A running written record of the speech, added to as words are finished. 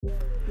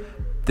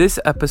This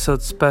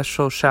episode's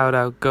special shout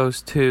out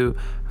goes to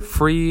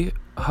Free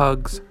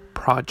Hugs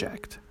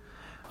Project.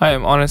 I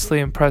am honestly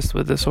impressed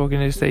with this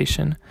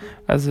organization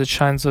as it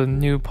shines a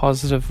new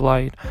positive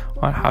light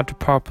on how to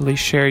properly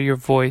share your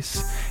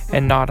voice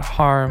and not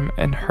harm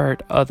and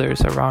hurt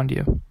others around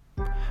you.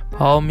 By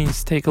all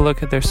means, take a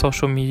look at their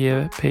social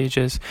media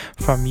pages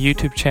from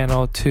YouTube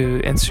channel to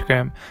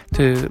Instagram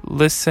to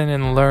listen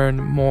and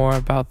learn more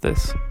about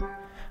this.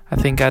 I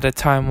think at a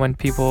time when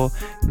people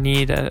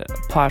need a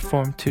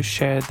platform to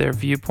share their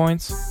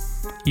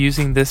viewpoints,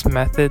 using this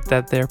method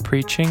that they're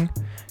preaching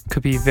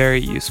could be very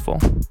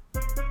useful.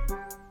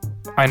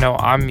 I know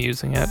I'm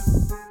using it.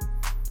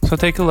 So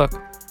take a look.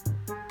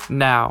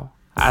 Now,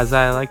 as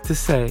I like to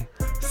say,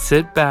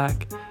 sit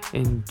back,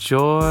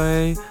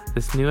 enjoy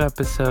this new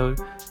episode,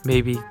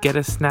 maybe get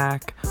a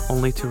snack,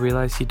 only to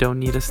realize you don't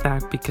need a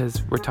snack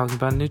because we're talking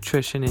about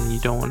nutrition and you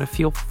don't want to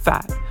feel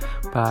fat.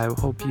 But I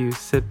hope you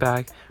sit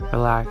back,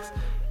 relax,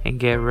 and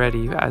get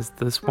ready as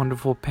this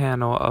wonderful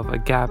panel of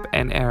Agap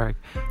and Eric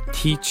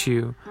teach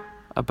you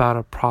about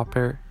a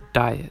proper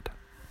diet.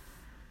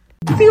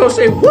 Theo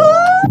say what?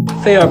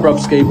 Theo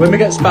Brobski, when we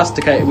get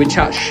spasticated we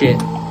chat shit.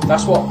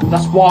 That's what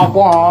I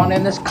want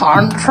in this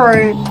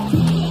country.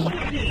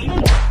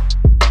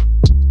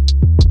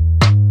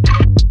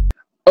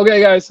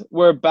 Okay guys,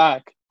 we're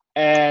back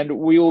and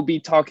we will be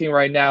talking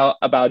right now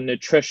about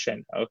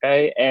nutrition,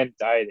 okay, and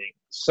dieting.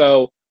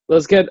 So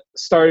let's get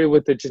started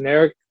with the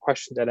generic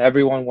question that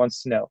everyone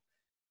wants to know.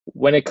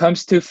 When it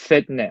comes to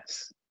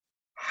fitness,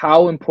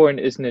 how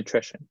important is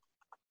nutrition?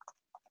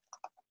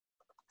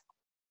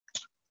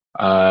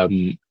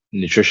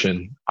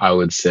 Nutrition, I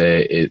would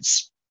say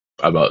it's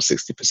about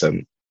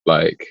 60%.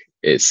 Like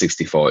it's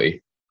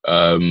 60-40.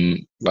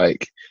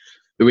 Like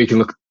the way you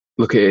can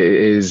look at it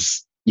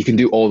is you can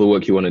do all the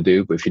work you want to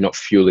do, but if you're not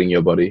fueling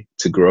your body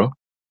to grow,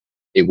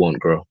 it won't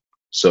grow.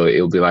 So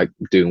it'll be like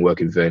doing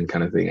work in vain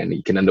kind of thing, and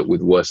you can end up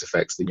with worse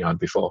effects than you had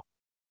before.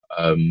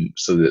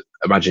 So that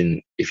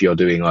imagine if you're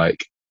doing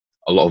like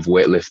a lot of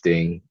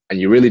weightlifting and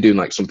you're really doing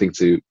like something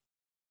to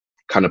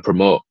kind of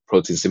promote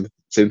protein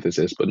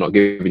synthesis, but not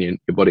giving your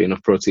body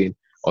enough protein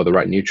or the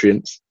right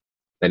nutrients,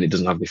 then it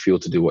doesn't have the fuel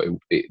to do what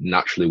it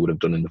naturally would have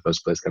done in the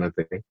first place kind of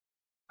thing.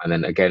 And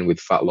then again, with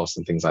fat loss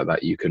and things like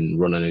that, you can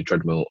run on a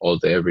treadmill all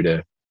day, every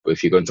day. But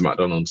if you're going to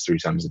McDonald's 3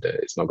 times a day,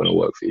 it's not going to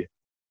work for you.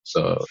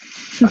 So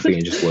I think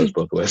it just works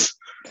both ways.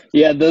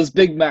 Yeah, those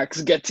Big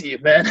Macs get to you,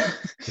 man.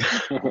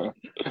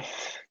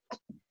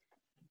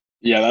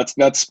 Yeah,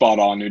 that's spot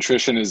on.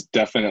 Nutrition is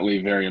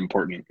definitely very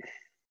important.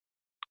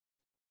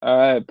 All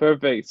right,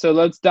 perfect. So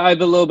let's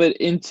dive a little bit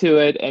into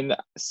it and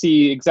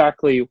see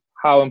exactly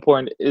how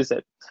important is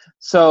it.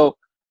 So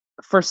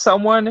for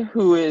someone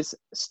who is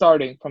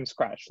starting from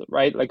scratch,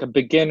 right, like a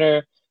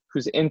beginner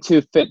who's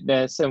into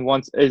fitness and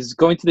is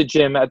going to the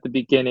gym at the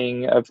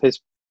beginning of his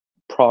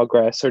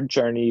progress or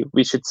journey,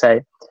 we should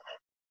say,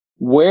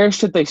 where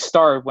should they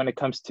start when it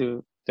comes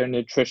to their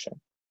nutrition?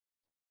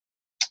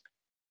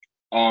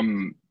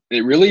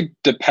 It really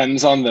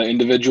depends on the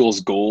individual's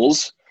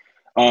goals.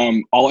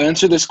 I'll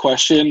answer this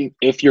question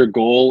if your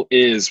goal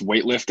is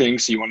weightlifting,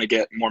 so you want to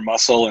get more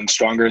muscle and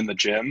stronger in the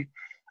gym.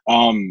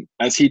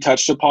 As he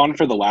touched upon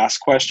for the last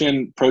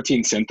question,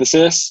 protein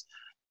synthesis,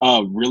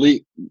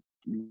 really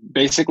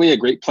basically a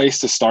great place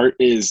to start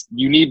is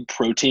you need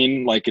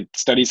protein. Like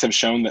studies have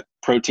shown that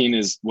protein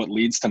is what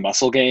leads to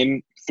muscle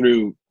gain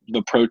through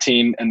the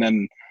protein and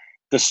then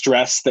the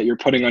stress that you're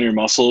putting on your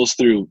muscles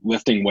through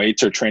lifting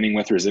weights or training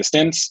with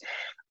resistance.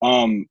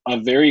 A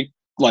very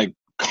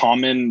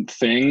common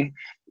thing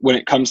when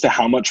it comes to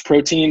how much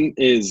protein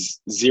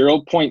is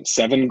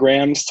 0.7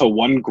 grams to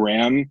 1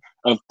 gram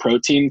of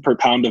protein per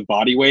pound of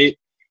body weight.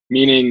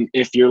 Meaning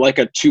if you're like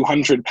a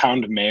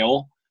 200-pound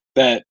male,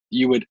 that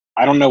you would,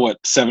 I don't know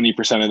what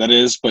 70% of that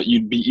is, but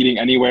you'd be eating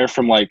anywhere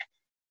from like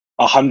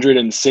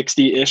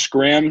 160-ish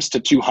grams to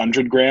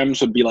 200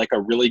 grams would be like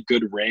a really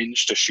good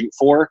range to shoot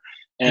for.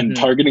 And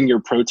targeting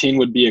your protein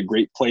would be a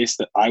great place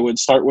that I would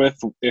start with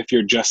if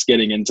you're just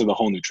getting into the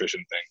whole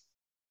nutrition thing.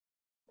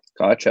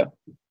 Gotcha.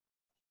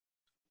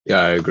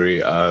 Yeah, I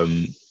agree.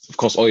 Of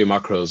course, all your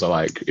macros are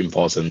like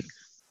important,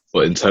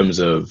 but in terms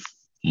of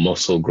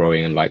muscle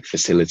growing and like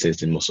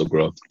facilitating muscle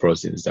growth,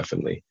 protein is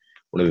definitely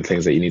one of the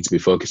things that you need to be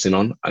focusing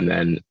on. And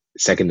then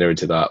secondary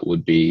to that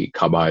would be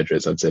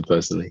carbohydrates, I'd say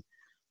personally,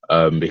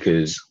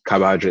 because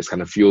carbohydrates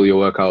kind of fuel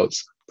your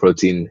workouts.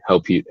 Protein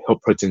helps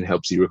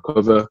you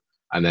recover,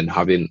 and then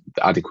having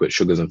the adequate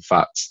sugars and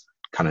fats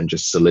kind of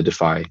just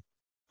solidify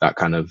that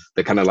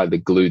they're kind of like the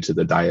glue to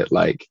the diet.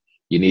 Like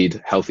you need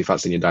healthy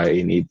fats in your diet,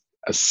 you need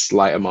a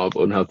slight amount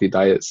of unhealthy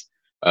fats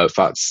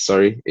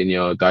in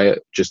your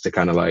diet, just to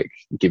kind of like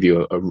give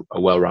you a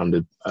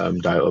well-rounded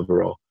diet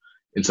overall.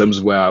 In terms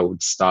of where I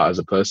would start as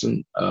a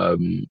person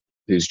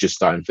who's just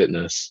starting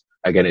fitness,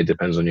 again, it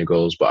depends on your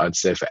goals, but I'd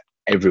say for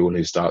everyone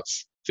who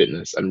starts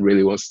fitness and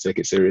really wants to take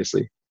it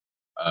seriously,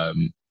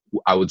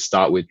 I would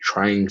start with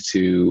trying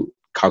to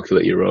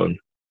calculate your own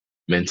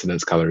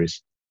maintenance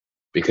calories,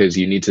 because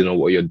you need to know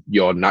what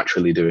you're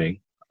naturally doing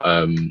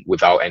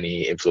without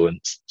any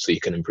influence, so you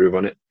can improve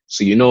on it.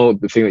 So you know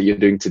the thing that you're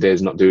doing today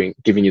is not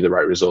giving you the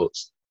right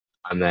results.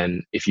 And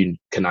then if you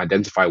can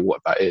identify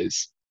what that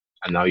is,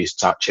 and now you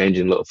start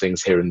changing little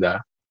things here and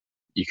there,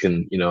 you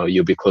can,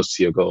 you'll be close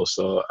to your goal.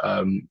 So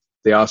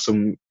there are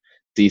some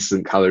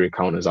decent calorie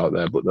counters out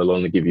there, but they'll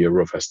only give you a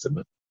rough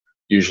estimate.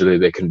 Usually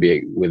they can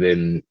be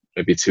within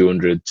maybe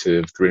 200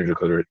 to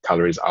 300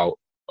 calories out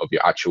of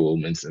your actual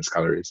maintenance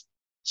calories.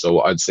 So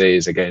what I'd say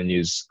is, again,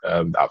 use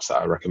the apps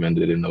that I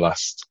recommended in the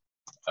last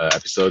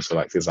episode. So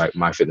like things like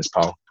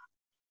MyFitnessPal.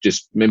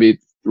 Just maybe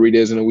 3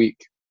 days in a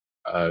week,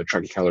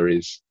 track your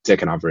calories,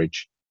 take an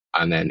average.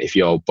 And then if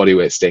your body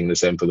weight's staying the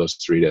same for those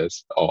 3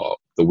 days or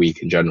the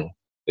week in general,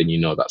 then you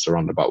know that's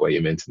around about where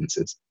your maintenance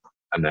is.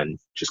 And then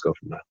just go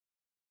from there.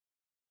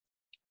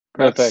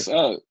 Perfect.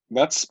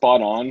 That's spot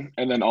on.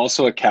 And then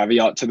also a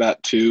caveat to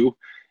that too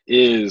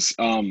is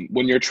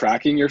when you're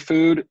tracking your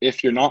food,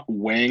 if you're not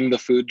weighing the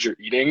food you're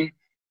eating,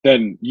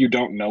 then you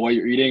don't know what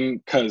you're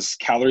eating, because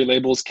calorie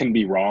labels can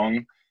be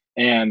wrong.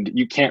 And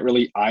you can't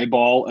really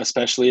eyeball,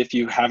 especially if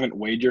you haven't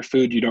weighed your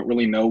food. You don't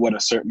really know what a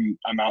certain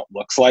amount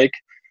looks like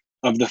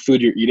of the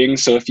food you're eating.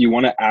 So if you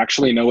want to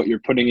actually know what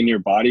you're putting in your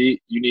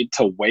body, you need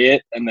to weigh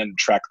it and then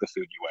track the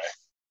food you weigh.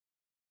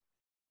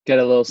 Get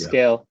a little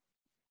scale.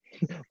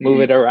 Move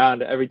it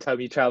around every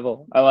time you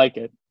travel. I like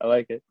it.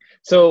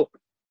 So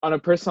on a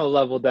personal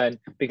level then,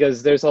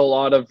 because there's a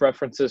lot of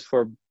references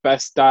for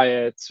best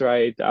diets,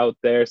 right, out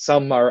there.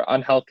 Some are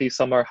unhealthy,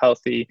 some are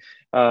healthy,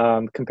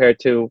 compared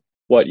to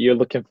what you're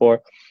looking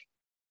for.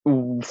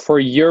 For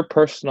your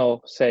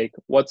personal sake,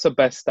 what's the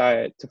best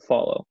diet to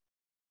follow?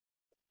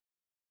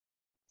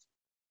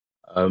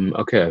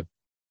 Okay.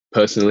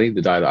 Personally,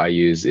 the diet that I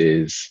use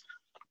is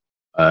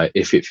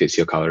if it fits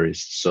your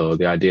calories. So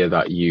the idea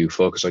that you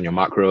focus on your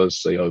macros,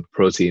 so your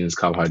proteins,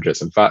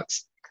 carbohydrates, and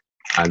fats,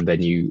 and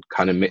then you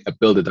kind of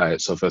build a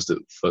diet. So first of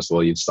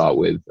all, you'd start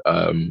with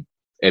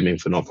aiming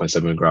for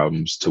 0.7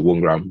 grams to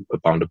 1 gram per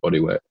pound of body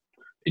weight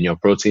in your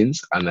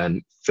proteins, and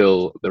then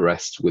fill the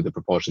rest with the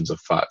proportions of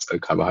fat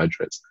and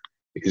carbohydrates,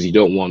 because you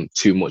don't want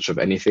too much of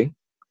anything.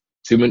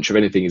 Too much of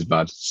anything is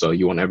bad. So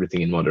you want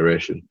everything in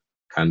moderation,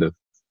 kind of.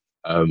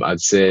 I'd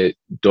say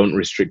don't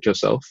restrict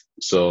yourself.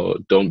 So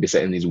don't be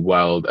setting these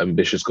wild,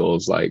 ambitious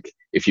goals. Like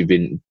if you've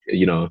been,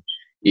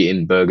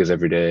 eating burgers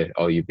every day,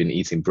 or you've been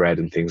eating bread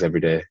and things every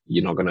day,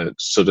 you're not going to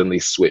suddenly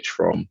switch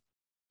from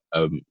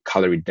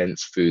calorie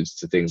dense foods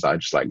to things that are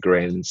just like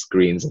grains,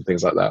 greens, and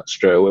things like that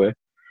straight away.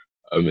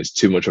 It's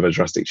too much of a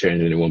drastic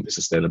change and it won't be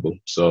sustainable.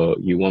 So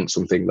you want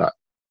something that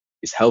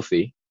is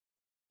healthy,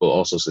 but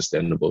also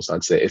sustainable. So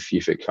I'd say if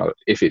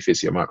it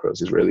fits your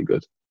macros, is really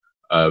good.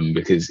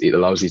 Because it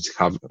allows you to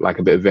have like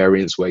a bit of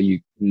variance where you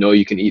know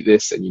you can eat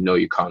this and you know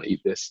you can't eat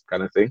this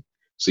kind of thing.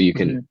 So you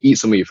can eat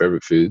some of your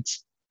favorite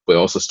foods, but it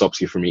also stops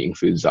you from eating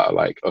foods that are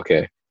like,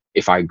 okay,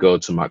 if I go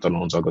to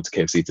McDonald's or go to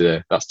KFC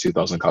today, that's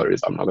 2,000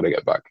 calories I'm not going to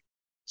get back.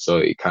 So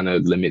it kind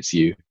of limits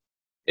you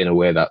in a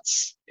way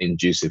that's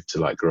inducive to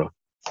like growth.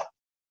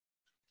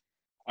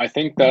 I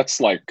think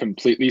that's like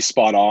completely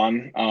spot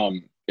on.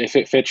 If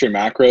it fits your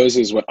macros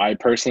is what I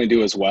personally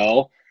do as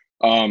well.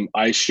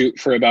 I shoot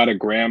for about 1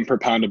 gram per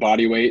pound of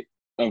body weight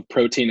of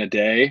protein a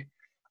day.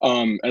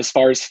 As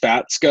far as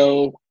fats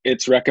go,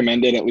 it's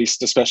recommended, at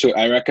least especially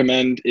what I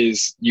recommend,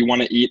 is you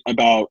want to eat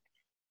about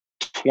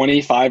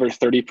 25 or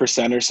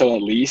 30% or so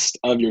at least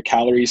of your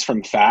calories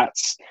from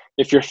fats.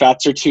 If your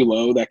fats are too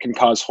low, that can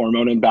cause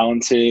hormone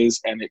imbalances,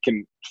 and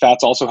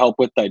fats also help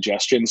with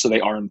digestion, so they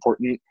are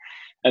important.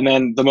 And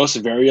then the most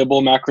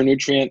variable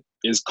macronutrient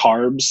is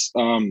carbs.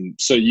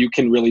 So you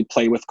can really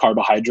play with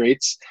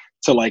carbohydrates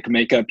to like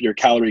make up your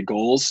calorie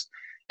goals.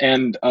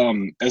 And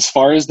as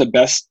far as the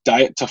best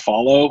diet to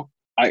follow,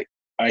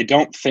 I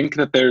don't think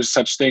that there's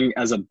such thing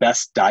as a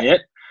best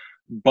diet,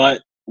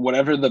 but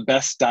whatever the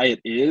best diet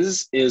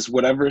is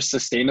whatever is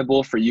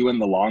sustainable for you in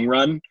the long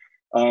run.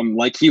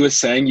 Like he was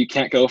saying, you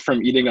can't go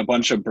from eating a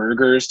bunch of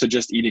burgers to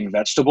just eating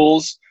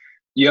vegetables.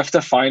 You have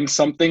to find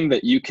something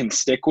that you can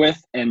stick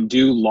with and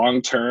do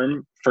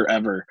long-term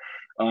forever.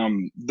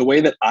 The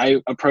way that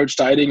I approach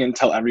dieting and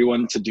tell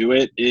everyone to do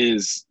it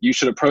is you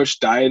should approach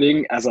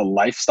dieting as a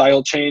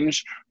lifestyle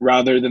change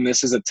rather than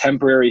this is a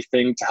temporary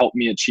thing to help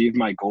me achieve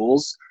my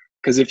goals.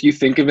 Because if you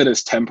think of it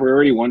as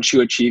temporary, once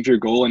you achieve your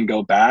goal and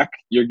go back,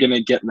 you're going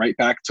to get right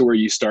back to where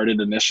you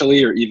started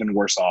initially or even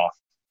worse off.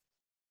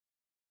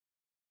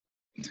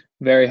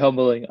 Very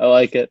humbling. I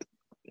like it.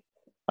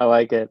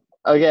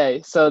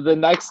 Okay, so the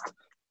next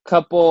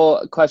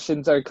couple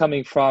questions are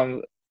coming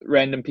from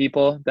random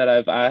people that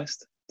I've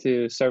asked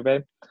to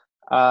survey.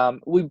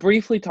 We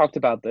briefly talked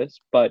about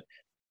this, but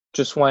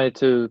just wanted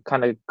to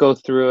kind of go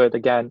through it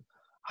again.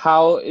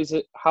 How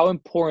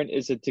important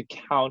is it to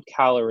count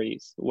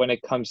calories when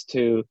it comes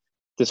to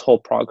this whole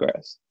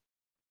progress?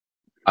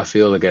 I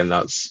feel again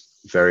that's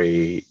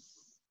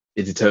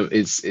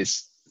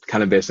it's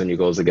kind of based on your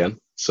goals again.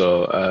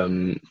 So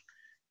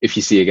if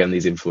you see again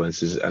these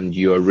influences and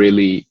you are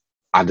really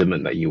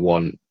adamant that you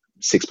want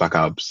 6-pack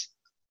abs,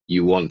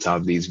 you want to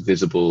have these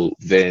visible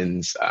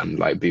veins and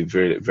like be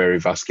very, very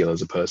vascular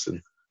as a person,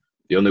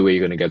 the only way you're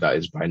going to get that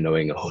is by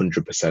knowing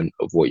 100%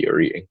 of what you're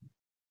eating.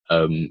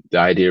 The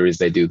idea is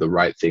they do the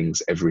right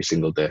things every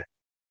single day,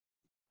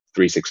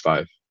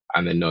 365,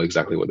 and they know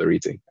exactly what they're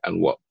eating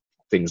and what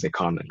things they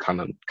can and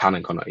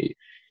cannot eat.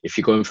 If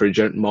you're going for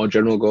a more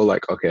general goal,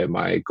 like, okay,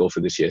 my goal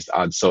for this year is to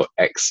add so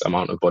X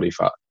amount of body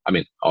fat,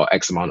 or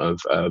X amount of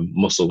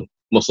muscle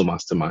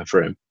mass to my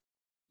frame,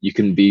 you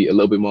can be a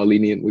little bit more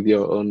lenient with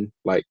your own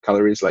like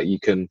calories. Like you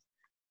can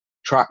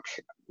track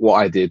what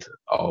I did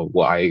or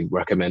what I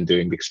recommend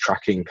doing, because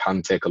tracking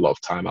can take a lot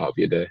of time out of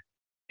your day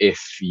if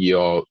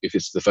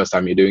it's the first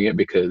time you're doing it,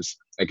 because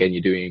again,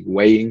 you're doing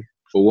weighing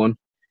for one.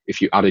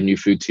 If you add a new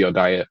food to your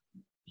diet,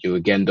 you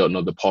again don't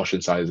know the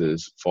portion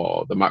sizes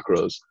for the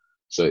macros.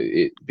 So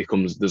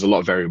there's a lot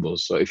of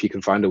variables. So if you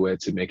can find a way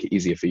to make it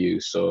easier for you,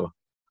 so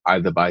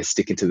either by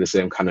sticking to the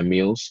same kind of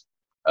meals,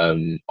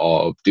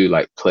 or do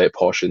like plate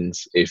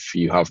portions if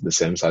you have the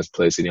same size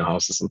plates in your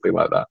house or something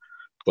like that.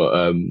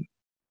 But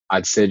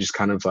I'd say just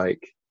kind of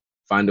like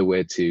find a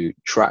way to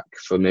track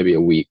for maybe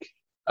a week,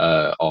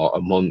 or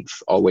a month,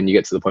 or when you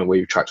get to the point where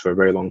you've tracked for a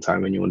very long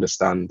time and you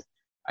understand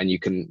and you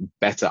can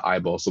better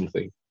eyeball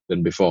something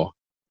than before.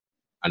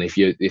 And if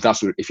you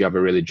have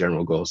a really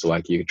general goal, so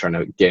like you're trying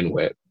to gain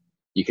weight,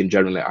 you can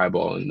generally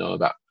eyeball and know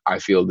that I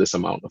feel this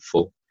amount of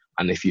full.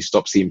 And if you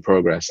stop seeing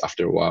progress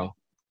after a while,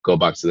 go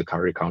back to the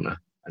calorie counter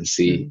and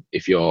see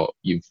if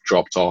you've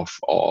dropped off,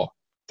 or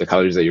the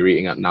calories that you're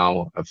eating at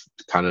now have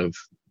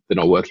they're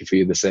not working for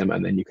you the same,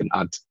 and then you can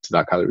add to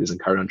that calories and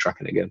carry on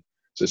tracking again.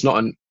 So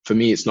for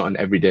me, it's not an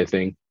everyday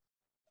thing.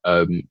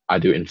 I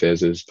do it in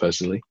phases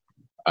personally,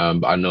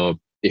 but I know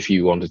if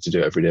you wanted to do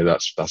it every day,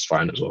 that's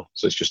fine as well.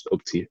 So it's just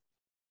up to you.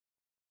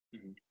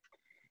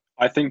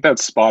 I think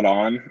that's spot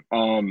on.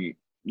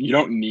 You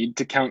don't need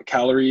to count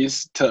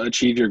calories to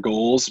achieve your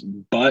goals,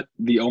 but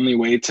the only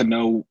way to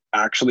know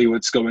actually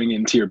what's going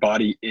into your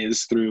body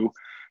is through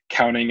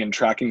counting and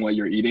tracking what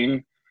you're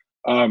eating.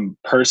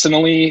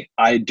 Personally,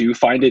 I do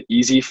find it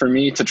easy for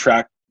me to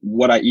track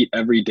what I eat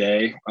every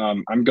day.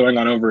 I'm going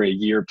on over a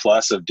year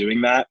plus of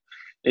doing that.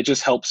 It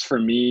just helps for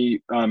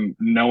me,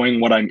 knowing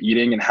what I'm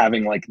eating and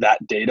having like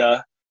that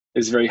data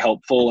is very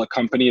helpful.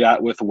 Accompany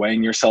that with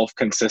weighing yourself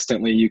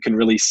consistently. You can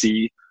really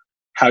see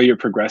how you're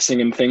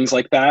progressing and things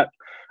like that.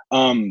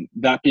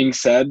 That being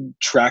said,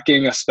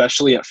 tracking,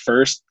 especially at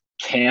first,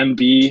 can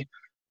be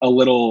a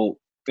lot.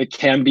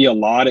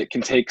 It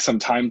can take some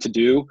time to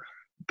do,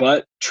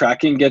 but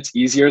tracking gets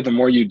easier the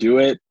more you do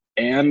it.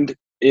 And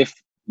if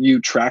you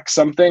track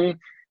something,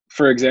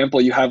 for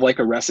example, you have like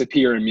a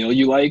recipe or a meal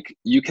you like,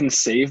 you can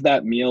save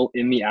that meal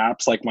in the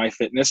apps like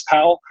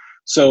MyFitnessPal.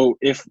 So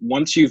if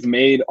once you've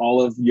made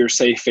all of your,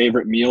 say,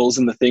 favorite meals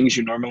and the things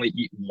you normally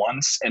eat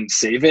once and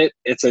save it,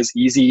 it's as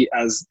easy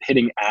as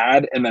hitting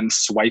add and then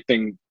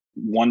swiping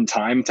one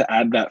time to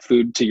add that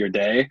food to your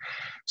day.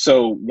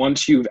 So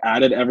once you've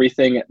added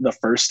everything the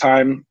first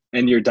time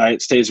and your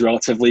diet stays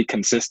relatively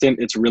consistent,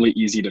 it's really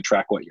easy to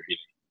track what you're eating.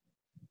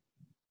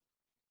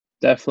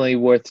 Definitely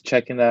worth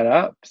checking that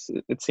out,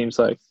 it seems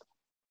like.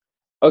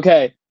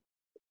 Okay.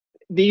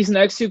 These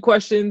next two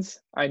questions,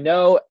 I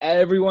know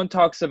everyone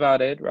talks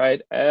about it,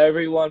 right?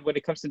 Everyone, when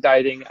it comes to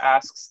dieting,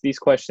 asks these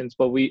questions,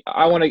 but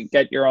I want to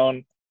get your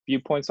own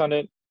viewpoints on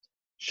it.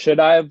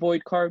 Should I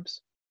avoid carbs?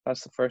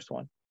 That's the first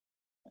one.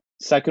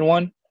 Second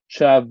one,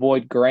 should I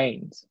avoid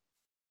grains?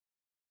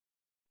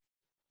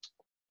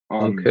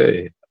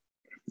 Okay.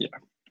 Yeah.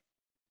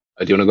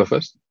 Do you want to go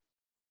first?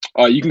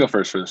 You can go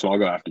first for this one. I'll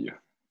go after you.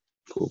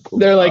 Cool.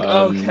 They're like,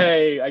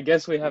 okay, I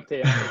guess we have to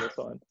answer this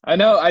one. I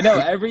know.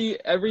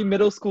 Every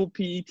middle school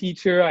PE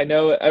teacher, I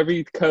know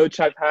every coach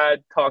I've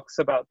had talks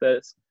about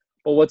this.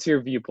 But what's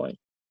your viewpoint?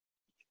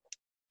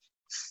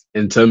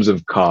 In terms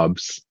of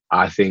carbs,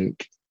 I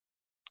think,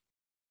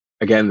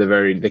 again,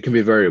 they can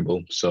be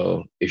variable.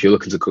 So if you're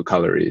looking to cut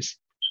calories,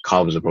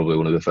 carbs are probably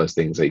one of the first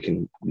things that you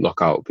can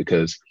knock out,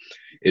 because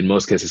in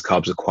most cases,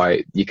 carbs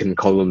are you can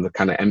call them the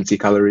kind of empty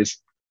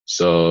calories.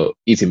 So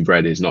eating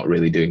bread is not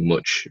really doing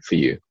much for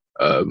you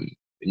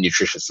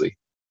nutritiously,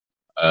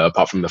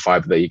 apart from the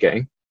fiber that you're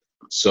getting.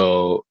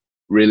 So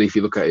really, if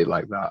you look at it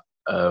like that,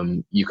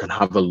 you can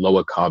have a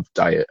lower carb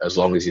diet as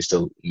long as you're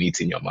still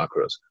meeting your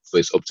macros, but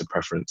it's up to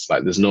preference.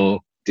 Like there's no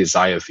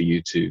desire for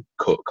you to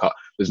cut.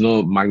 There's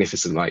no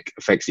magnificent like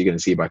effects you're going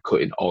to see by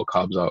cutting all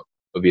carbs out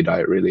of your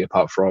diet, really,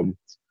 apart from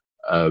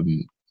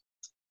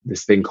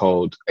this thing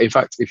called, in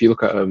fact, if you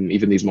look at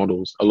even these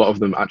models, a lot of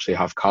them actually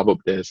have carb up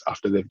days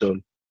after they've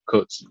done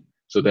cuts.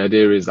 So the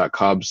idea is that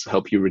carbs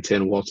help you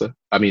retain water.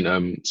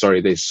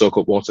 They soak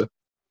up water.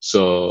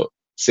 So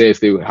say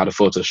if they had a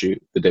photo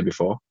shoot the day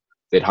before,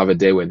 they'd have a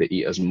day where they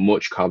eat as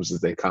much carbs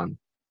as they can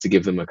to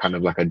give them a kind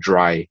of like a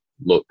dry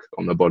look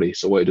on the body.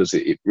 So what it does,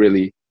 it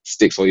really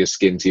sticks all your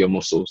skin to your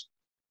muscles,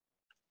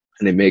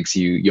 and it makes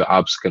your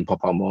abs can pop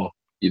out more.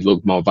 You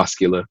look more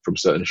vascular from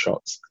certain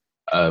shots.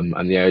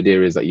 And the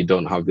idea is that you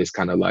don't have this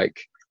kind of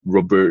like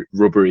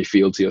rubbery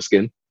feel to your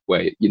skin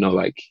where,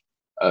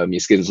 your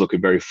skin's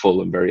looking very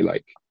full and very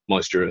like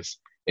moisturous.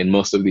 In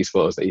most of these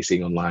photos that you're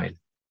seeing online,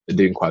 they're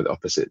doing quite the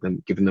opposite. They're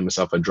giving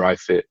themselves a dry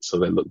fit so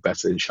they look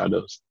better in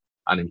shadows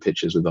and in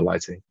pictures with the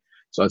lighting.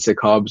 So I'd say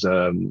carbs,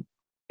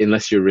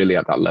 unless you're really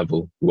at that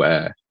level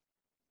where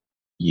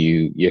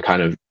you're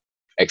kind of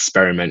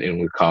experimenting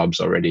with carbs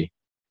already.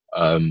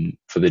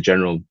 For the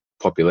general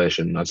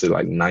population, I'd say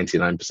like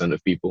 99%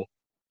 of people,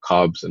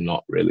 carbs are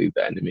not really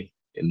the enemy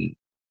in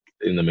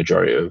the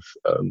majority of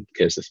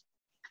cases.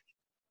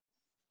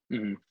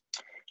 Mhm.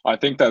 I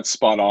think that's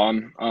spot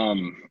on.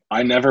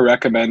 I never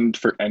recommend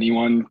for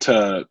anyone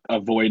to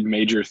avoid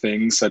major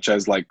things such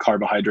as like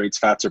carbohydrates,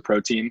 fats, or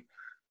protein.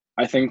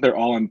 I think they're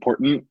all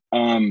important.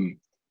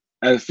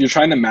 If you're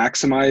trying to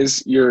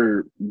maximize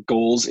your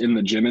goals in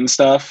the gym and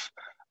stuff,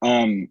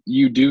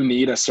 you do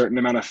need a certain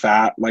amount of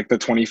fat, like the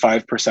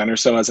 25% or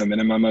so as a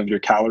minimum of your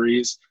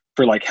calories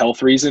for like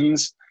health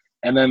reasons.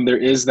 And then there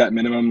is that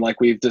minimum, like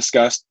we've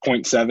discussed,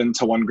 0.7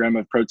 to 1 gram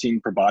of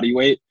protein per body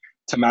weight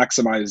to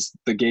maximize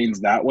the gains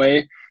that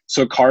way.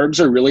 So carbs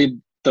are really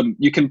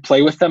you can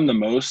play with them the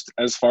most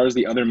as far as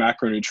the other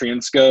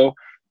macronutrients go.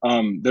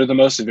 They're the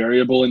most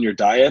variable in your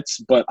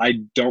diets, but I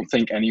don't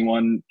think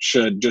anyone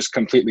should just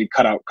completely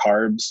cut out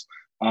carbs.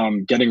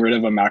 Getting rid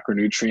of a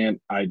macronutrient,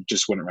 I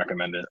just wouldn't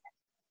recommend it.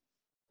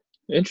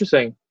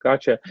 Interesting.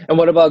 Gotcha. And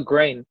what about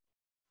grain?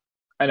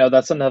 I know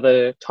that's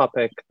another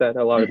topic that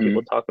a lot of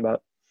people talk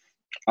about.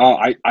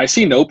 I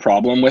see no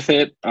problem with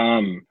it.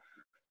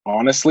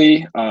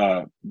 Honestly,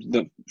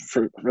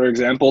 for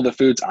example, the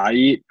foods I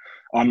eat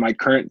on my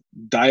current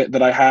diet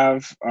that I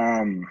have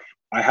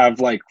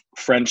like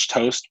French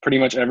toast pretty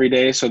much every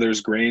day. So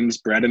there's grains,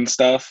 bread and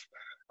stuff.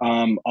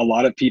 A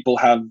lot of people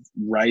have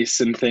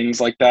rice and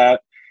things like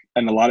that.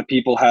 And a lot of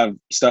people have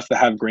stuff that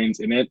have grains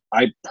in it.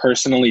 I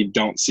personally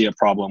don't see a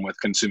problem with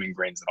consuming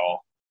grains at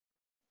all.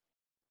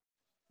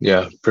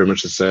 Yeah, pretty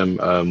much the same.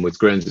 With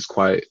grains,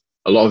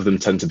 a lot of them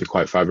tend to be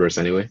quite fibrous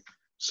anyway.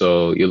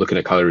 So you're looking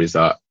at calories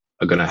that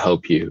are going to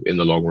help you in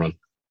the long run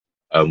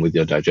with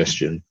your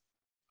digestion.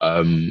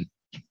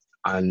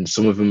 And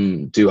some of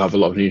them do have a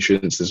lot of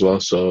nutrients as well.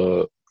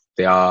 So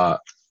there are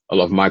a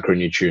lot of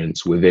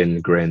micronutrients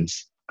within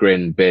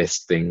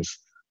grain-based things.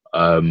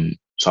 So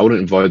I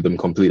wouldn't avoid them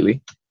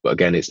completely. But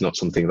again, it's not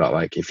something that,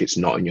 like, if it's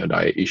not in your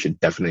diet, you should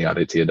definitely add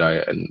it to your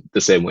diet. And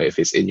the same way, if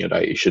it's in your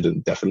diet, you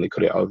shouldn't definitely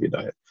cut it out of your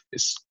diet.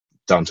 It's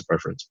down to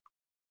preference.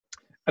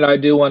 And I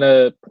do want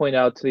to point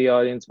out to the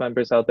audience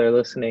members out there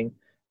listening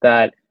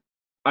that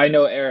I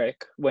know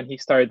Eric when he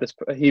started this,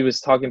 he was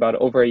talking about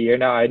over a year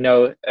now. I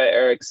know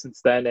Eric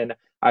since then, and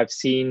I've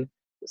seen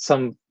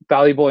some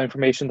valuable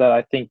information that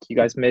I think you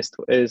guys missed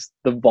is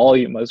the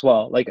volume as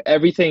well. Like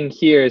everything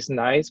here is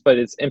nice, but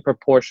it's in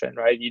proportion,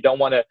 right? You don't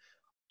want to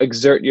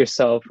exert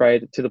yourself,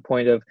 right, to the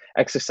point of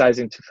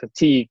exercising to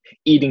fatigue,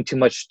 eating too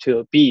much to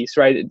obese,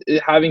 right?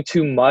 Having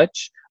too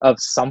much of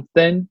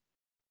something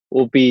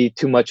will be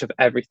too much of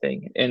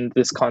everything in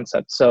this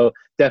concept. So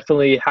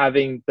definitely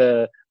having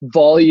the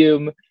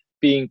volume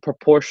being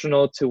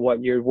proportional to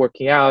what you're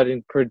working out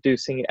and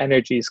producing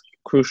energy is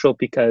crucial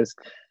because,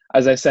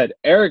 as I said,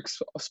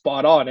 Eric's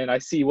spot on and I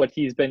see what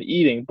he's been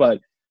eating, but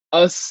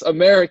us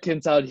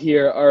Americans out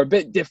here are a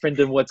bit different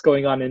than what's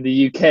going on in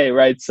the UK,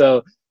 right?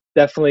 So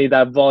definitely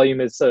that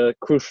volume is a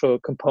crucial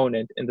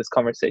component in this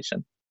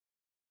conversation.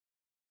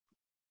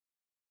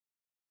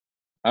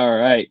 All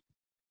right.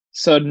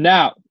 So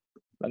now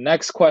the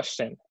next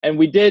question, and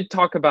we did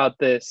talk about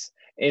this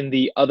in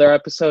the other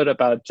episode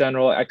about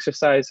general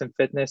exercise and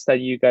fitness that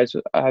you guys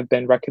have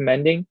been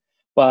recommending,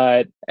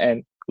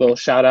 and little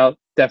shout out,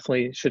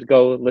 definitely should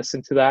go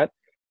listen to that.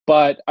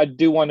 But I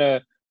do want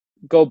to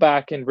go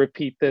back and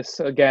repeat this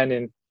again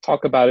and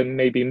talk about it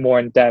maybe more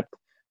in depth.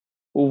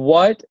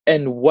 What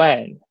and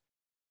when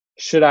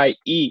should I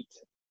eat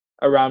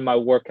around my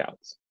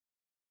workouts?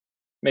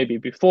 Maybe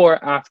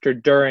before, after,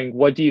 during.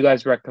 What do you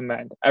guys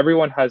recommend?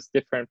 Everyone has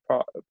different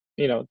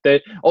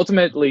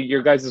ultimately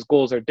your guys'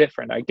 goals are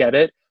different. I get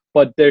it,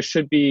 but there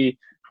should be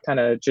kind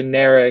of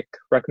generic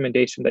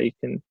recommendation that you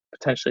can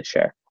potentially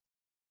share.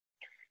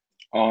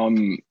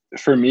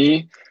 For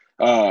me,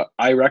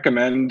 I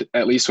recommend,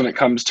 at least when it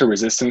comes to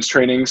resistance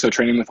training, so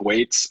training with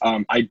weights,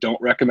 I don't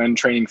recommend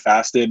training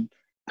fasted.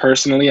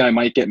 Personally, I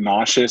might get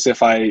nauseous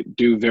if I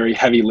do very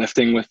heavy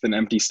lifting with an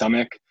empty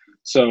stomach.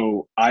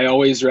 So I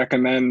always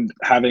recommend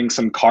having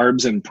some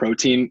carbs and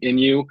protein in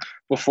you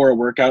before a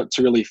workout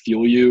to really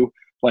fuel you.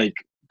 Like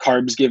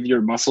carbs give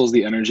your muscles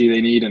the energy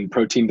they need and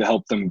protein to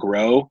help them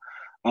grow.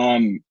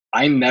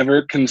 I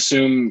never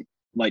consume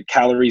like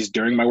calories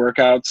during my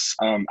workouts.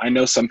 I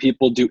know some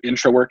people do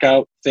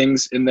intra-workout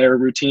things in their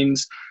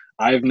routines.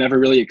 I've never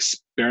really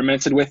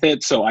experimented with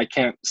it, so I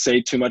can't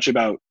say too much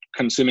about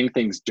consuming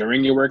things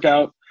during your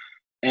workout.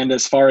 And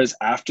as far as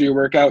after your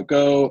workout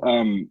go,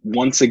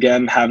 once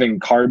again, having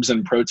carbs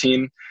and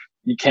protein,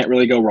 you can't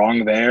really go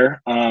wrong there.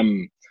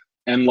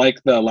 And like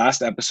the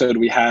last episode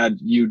we had,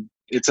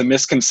 it's a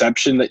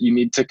misconception that you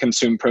need to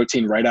consume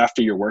protein right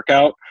after your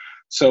workout.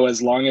 So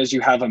as long as you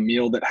have a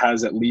meal that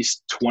has at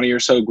least 20 or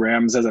so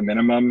grams as a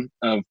minimum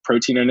of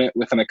protein in it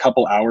within a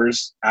couple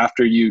hours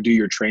after you do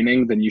your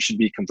training, then you should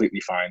be completely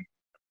fine.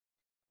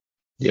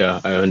 Yeah,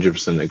 I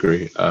 100%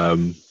 agree.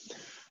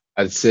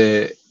 I'd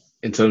say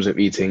in terms of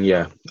eating,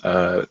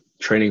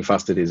 training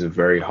fasted is a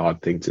very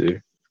hard thing to do.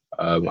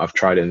 I've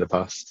tried it in the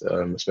past,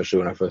 especially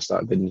when I first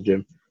started in the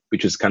gym,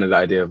 which was kind of the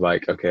idea of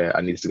like, okay,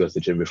 I need to go to the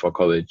gym before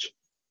college.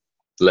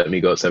 Let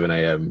me go at 7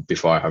 a.m.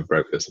 before I have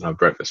breakfast and have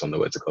breakfast on the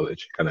way to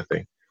college, kind of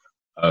thing.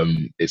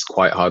 It's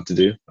quite hard to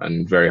do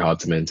and very hard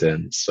to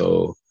maintain.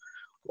 So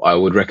what I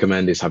would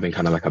recommend is having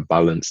kind of like a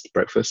balanced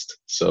breakfast.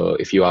 So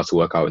if you are to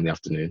work out in the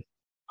afternoon,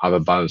 have a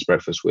balanced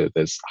breakfast with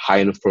there's high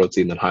enough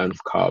protein and high enough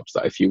carbs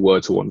that if you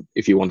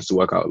wanted to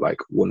work out like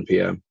 1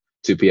 p.m.,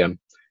 2 p.m.,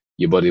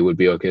 your body would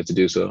be okay to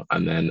do so.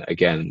 And then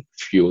again,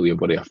 fuel your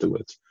body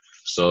afterwards.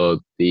 So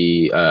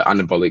the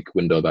anabolic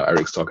window that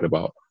Eric's talking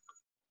about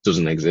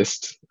doesn't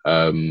exist.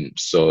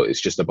 So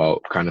it's just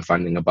about kind of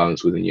finding a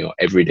balance within your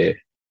everyday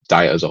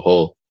diet as a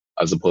whole,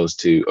 as opposed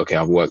to, okay,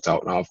 I've worked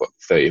out now, I've got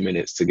 30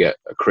 minutes to get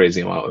a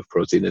crazy amount of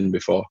protein in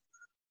before,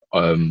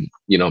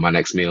 my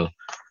next meal.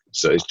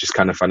 So it's just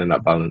kind of finding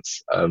that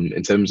balance.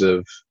 In terms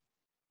of,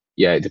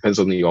 it depends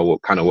on your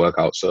kind of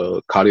workout.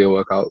 So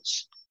cardio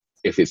workouts,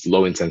 if it's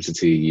low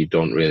intensity, you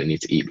don't really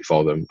need to eat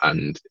before them,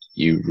 and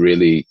you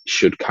really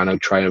should kind of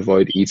try and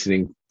avoid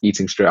eating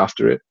straight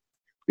after it,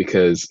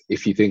 because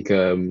if you think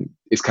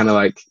it's kind of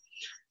like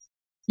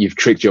you've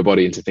tricked your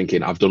body into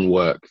thinking, I've done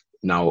work,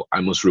 now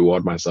I must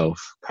reward myself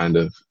kind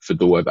of for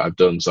the work that I've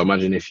done. So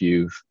imagine if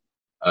you've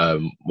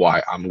I'm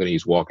going to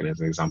use walking as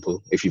an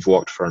example. If you've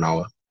walked for an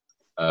hour,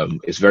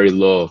 it's very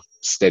low,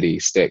 steady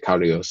state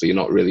cardio. So you're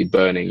not really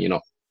burning, you're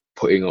not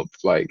putting up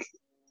like,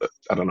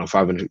 I don't know,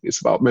 500,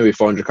 it's about maybe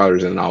 400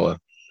 calories in an hour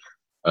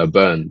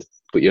burned,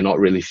 but you're not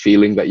really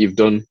feeling that you've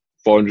done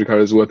 400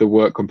 calories worth of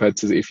work compared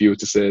to if you were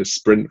to say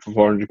sprint for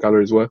 400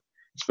 calories worth.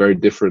 It's very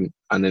different.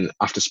 And then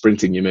after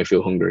sprinting, you may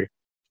feel hungry.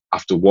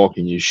 After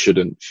walking, you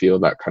shouldn't feel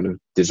that kind of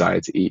desire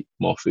to eat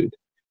more food.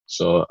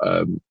 So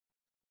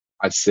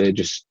I'd say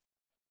just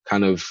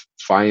kind of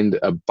find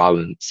a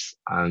balance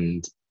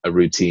and a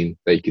routine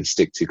that you can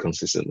stick to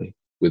consistently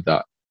with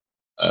that.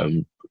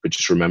 But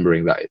just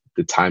remembering that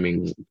the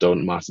timings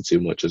don't matter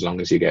too much as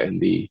long as you're getting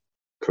the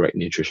correct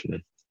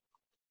nutrition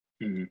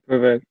in.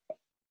 Perfect.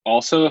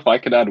 Also, if I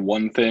could add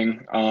one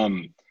thing,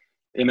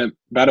 in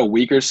about a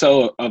week or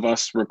so of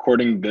us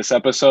recording this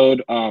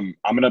episode, I'm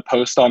going to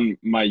post on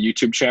my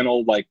YouTube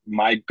channel like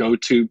my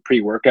go-to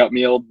pre-workout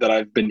meal that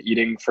I've been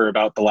eating for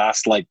about the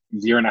last like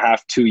year and a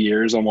half, 2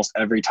 years, almost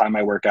every time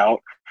I work out.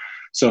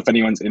 So if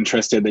anyone's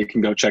interested, they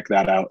can go check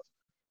that out.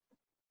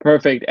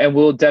 Perfect. And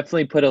we'll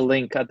definitely put a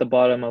link at the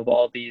bottom of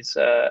all these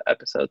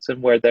episodes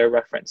and where they're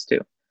referenced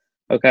to.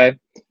 Okay.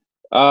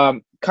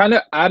 Kind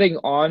of adding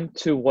on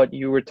to what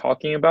you were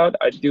talking about,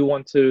 I do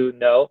want to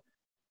know,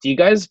 do you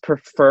guys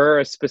prefer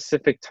a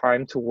specific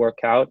time to work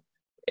out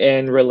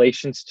in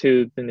relations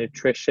to the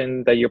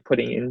nutrition that you're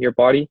putting in your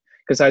body?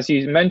 Because as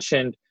you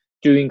mentioned,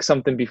 doing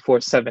something before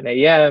 7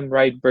 a.m.,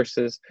 right,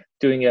 versus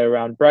doing it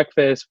around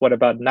breakfast. What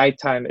about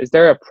nighttime? Is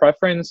there a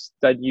preference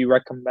that you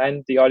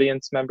recommend the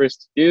audience members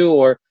to do,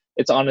 or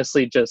it's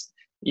honestly just,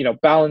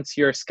 balance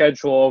your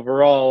schedule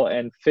overall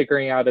and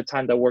figuring out a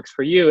time that works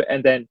for you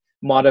and then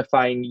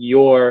modifying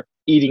your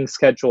eating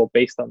schedule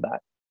based on that?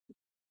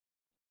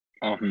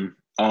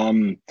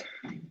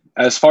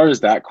 As far as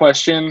that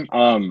question,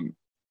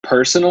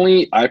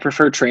 personally, I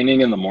prefer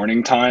training in the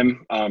morning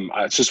time.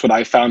 It's just what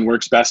I found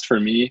works best for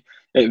me.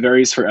 It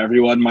varies for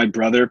everyone. My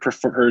brother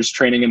prefers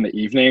training in the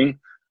evening.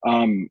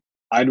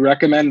 I'd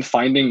recommend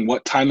finding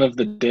what time of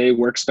the day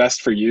works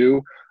best for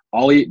you.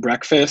 I'll eat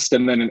breakfast,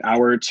 and then an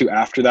hour or two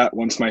after that,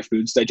 once my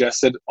food's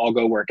digested, I'll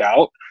go work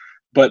out.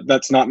 But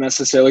that's not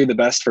necessarily the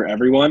best for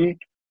everyone.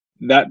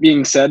 That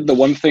being said, the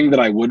one thing that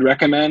I would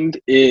recommend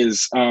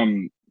is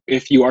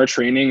if you are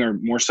training, or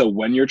more so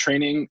when you're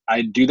training,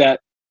 I do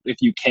that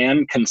if you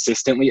can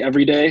consistently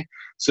every day.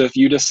 So if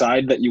you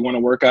decide that you want to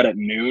work out at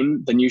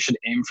noon, then you should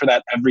aim for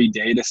that every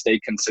day to stay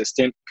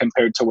consistent,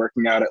 compared to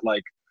working out at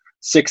like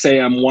 6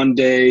 a.m. one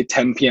day,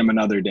 10 p.m.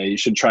 another day. You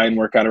should try and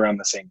work out around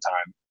the same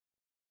time.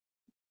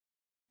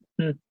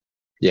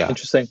 Yeah.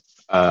 Interesting.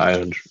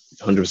 I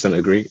 100%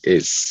 agree.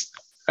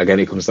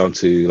 It comes down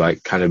to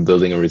like kind of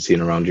building a routine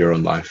around your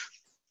own life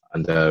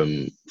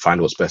and find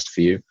what's best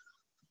for you.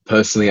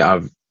 Personally,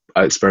 I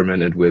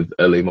experimented with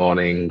early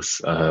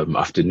mornings,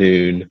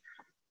 afternoon,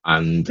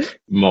 and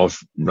more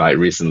like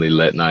recently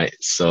late night.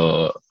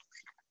 So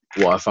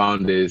what I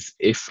found is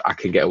if I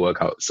can get a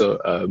workout, so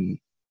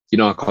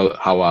I call it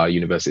how our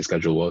university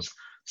schedule was.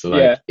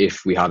 So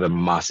if we had a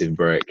massive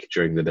break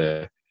during the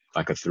day,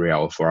 like a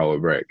 3-hour, 4-hour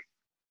break,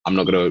 I'm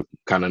not going to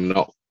kind of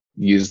not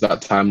use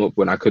that time up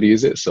when I could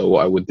use it. So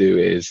what I would do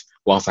is,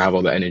 whilst I have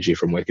all the energy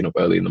from waking up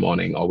early in the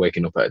morning or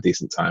waking up at a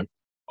decent time,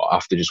 or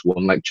after just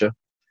one lecture,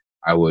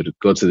 I would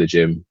go to the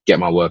gym, get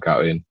my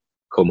workout in,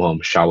 come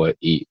home, shower,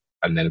 eat,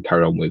 and then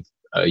carry on with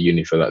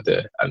uni for that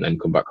day, and then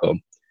come back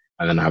home,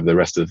 and then have the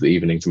rest of the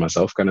evening to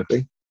myself, kind of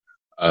thing.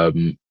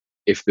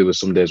 If there was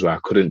some days where I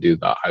couldn't do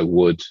that,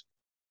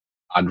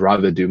 I'd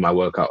rather do my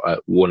workout at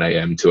 1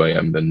 a.m., 2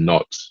 a.m. than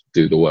not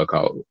do the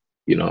workout,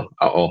 at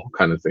all,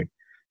 kind of thing.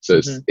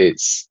 So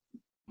it's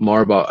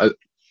more about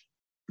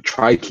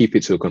try keep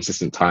it to a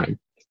consistent time,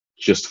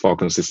 just for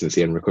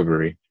consistency and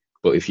recovery.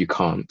 But if you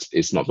can't,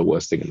 it's not the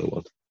worst thing in the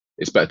world.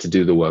 it's better to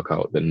do the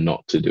workout than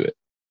not to do it.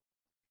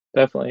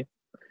 Definitely.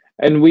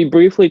 And we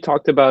briefly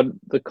talked about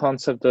the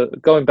concept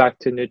of going back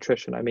to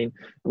nutrition. I mean,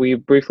 we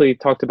briefly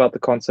talked about the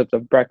concept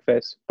of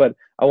breakfast, but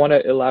I want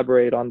to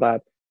elaborate on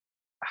that.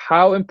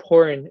 How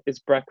important is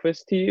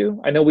breakfast to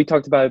you? I know we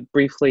talked about it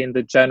briefly in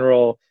the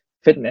general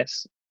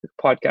fitness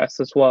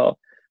podcast as well.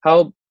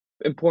 How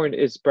important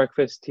is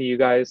breakfast to you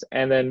guys?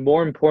 And then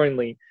more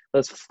importantly,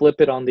 let's flip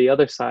it on the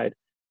other side.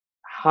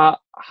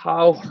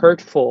 How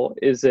hurtful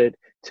is it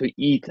to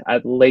eat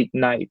at late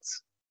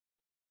nights?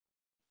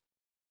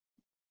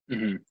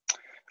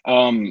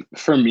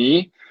 For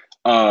me,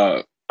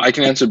 I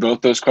can answer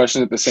both those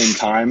questions at the same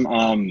time.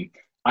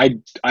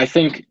 I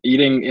think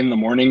eating in the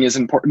morning is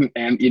important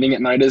and eating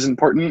at night is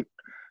important.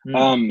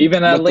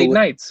 Even at late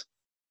nights.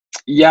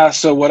 Yeah.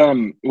 So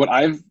what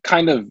I've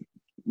kind of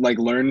like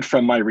learned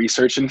from my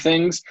research and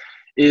things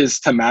is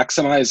to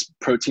maximize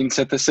protein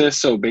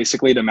synthesis. So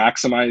basically to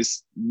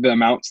maximize the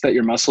amounts that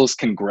your muscles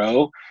can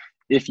grow.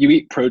 If you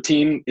eat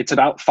protein, it's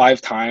about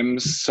 5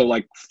 times. So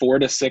like 4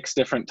 to 6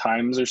 different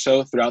times or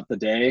so throughout the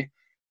day.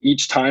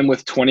 Each time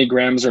with 20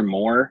 grams or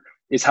more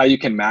is how you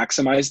can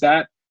maximize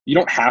that. You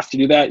don't have to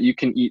do that. You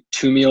can eat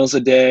 2 meals a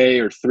day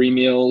or 3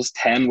 meals,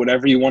 10,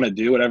 whatever you want to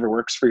do, whatever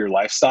works for your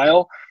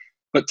lifestyle.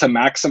 But to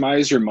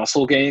maximize your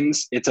muscle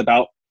gains, it's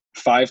about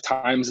 5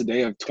 times a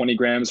day of 20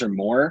 grams or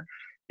more.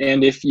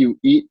 And if you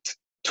eat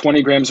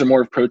 20 grams or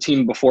more of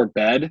protein before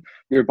bed,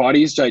 your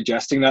body's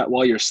digesting that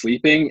while you're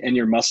sleeping and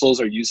your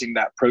muscles are using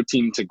that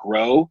protein to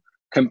grow,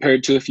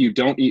 compared to if you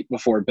don't eat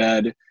before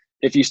bed.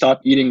 If you stop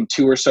eating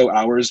 2 or so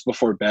hours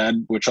before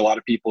bed, which a lot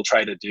of people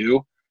try to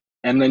do,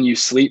 and then you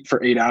sleep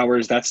for 8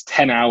 hours, that's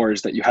 10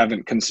 hours that you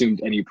haven't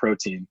consumed any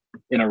protein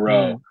in a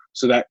row.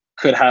 So that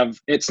could have,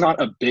 it's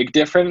not a big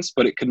difference,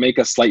 but it could make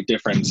a slight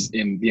difference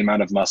in the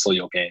amount of muscle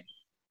you'll gain.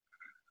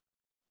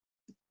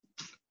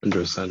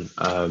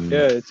 100%. Yeah,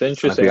 it's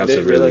interesting. I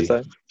didn't realize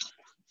that.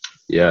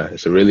 Yeah,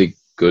 it's a really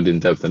good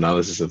in-depth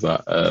analysis of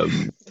that.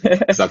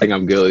 Because I think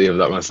I'm guilty of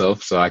that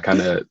myself. So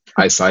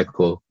I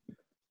cycle.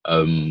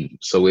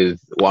 So with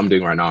what I'm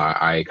doing right now,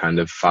 I kind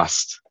of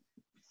fast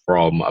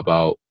from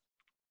about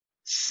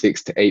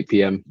 6 to 8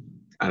 p.m.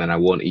 and then I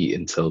won't eat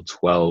until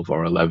 12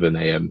 or 11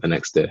 a.m. the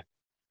next day.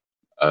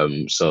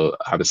 So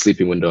I have a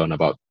sleeping window, and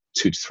about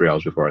 2 to 3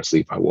 hours before I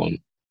sleep, I won't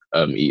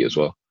eat as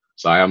well.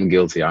 So I am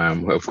guilty. I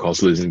am, of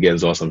course, losing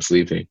gains whilst I'm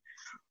sleeping.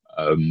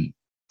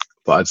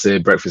 But I'd say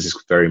breakfast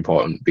is very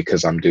important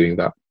because I'm doing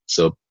that.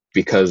 So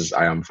because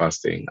I am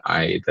fasting,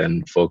 I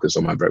then focus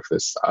on my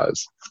breakfast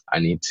as I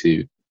need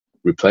to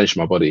replenish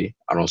my body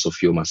and also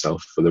fuel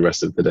myself for the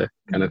rest of the day,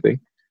 kind of thing.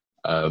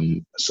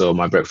 So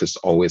my breakfast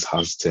always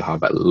has to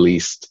have at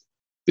least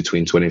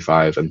between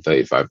 25 and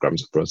 35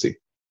 grams of protein.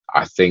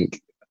 I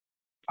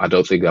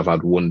don't think I've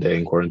had one day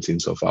in quarantine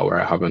so far where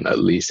I haven't at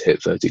least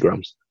hit 30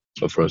 grams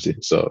of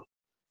protein. So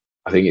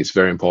I think it's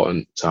very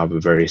important to have a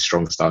very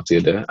strong start to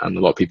your day. And a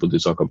lot of people do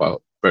talk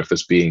about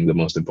breakfast being the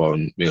most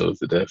important meal of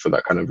the day for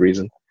that kind of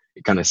reason.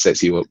 It kind of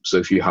sets you up. So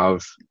if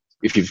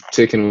you've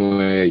taken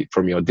away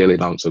from your daily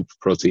allowance of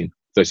protein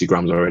 30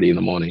 grams already in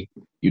the morning,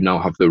 you now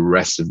have the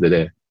rest of the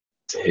day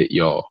to hit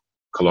your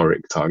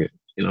caloric target,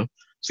 So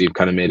you've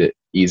kind of made it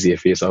easier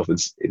for yourself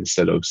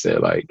instead of, say,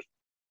 like,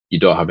 you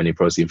don't have any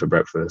protein for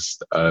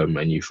breakfast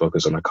and you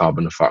focus on a carb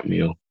and a fat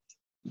meal.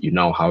 You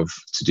now have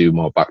to do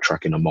more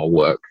backtracking and more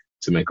work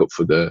to make up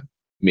for the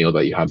meal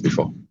that you had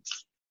before.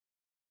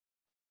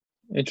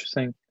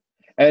 Interesting.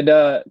 And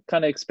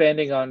kind of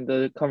expanding on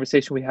the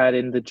conversation we had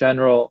in the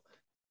general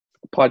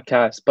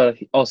podcast, but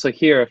also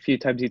here a few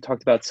times you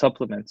talked about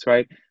supplements,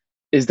 right?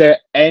 Is there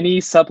any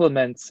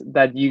supplements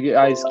that you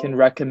guys can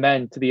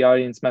recommend to the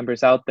audience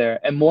members out there?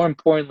 And more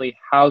importantly,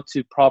 how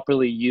to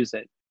properly use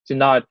it, to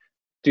not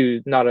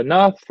do not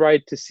enough,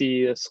 right, to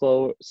see a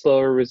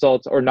slower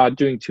results, or not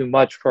doing too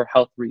much for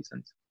health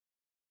reasons?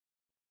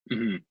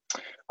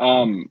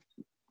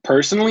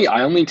 Personally,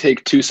 I only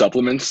take 2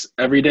 supplements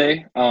every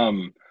day.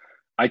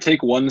 I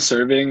take 1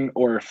 serving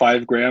or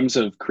 5 grams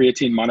of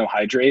creatine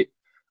monohydrate.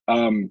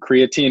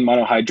 Creatine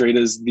monohydrate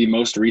is the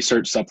most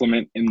researched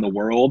supplement in the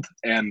world,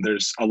 and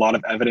there's a lot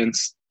of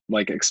evidence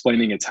like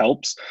explaining its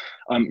helps.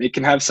 It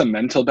can have some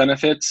mental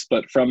benefits,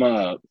 but from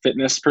a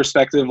fitness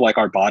perspective, like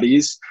our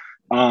bodies,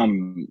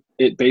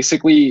 it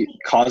basically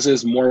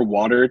causes more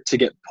water to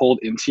get pulled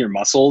into your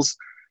muscles,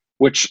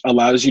 which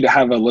allows you to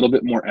have a little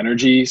bit more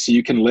energy so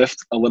you can lift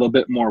a little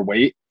bit more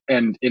weight.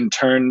 And in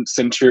turn,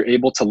 since you're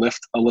able to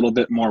lift a little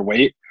bit more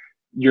weight,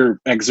 you're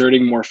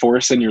exerting more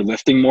force and you're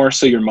lifting more,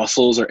 so your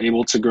muscles are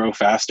able to grow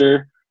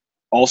faster.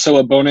 Also,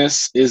 a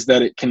bonus is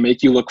that it can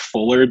make you look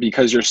fuller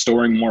because you're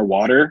storing more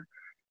water.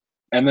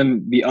 And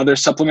then the other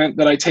supplement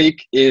that I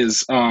take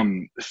is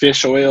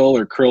fish oil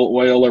or krill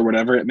oil or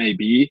whatever it may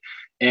be.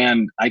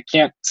 And I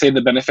can't say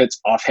the benefits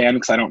offhand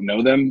because I don't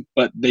know them,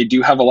 but they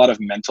do have a lot of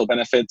mental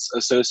benefits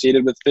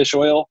associated with fish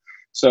oil.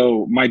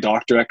 So my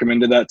doctor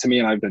recommended that to me,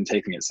 and I've been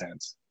taking it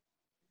since.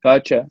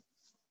 Gotcha.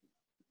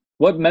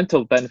 What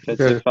mental benefits,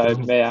 if I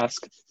may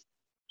ask?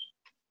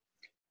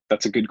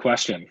 That's a good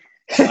question.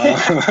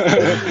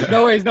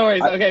 No worries.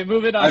 Okay,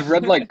 moving on. I've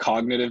read like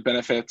cognitive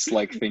benefits,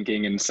 like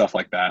thinking and stuff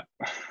like that.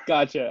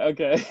 Gotcha.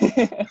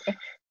 Okay.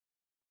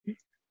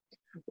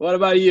 What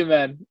about you,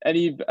 man?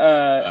 Any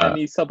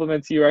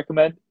supplements you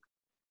recommend?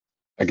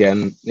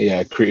 Again,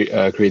 yeah,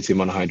 creatine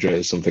monohydrate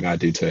is something I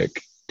do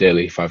take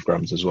daily, 5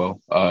 grams as well.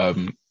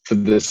 For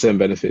the same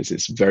benefits,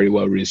 it's very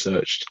well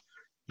researched,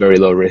 very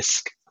low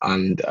risk,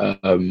 and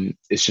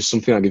it's just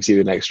something that gives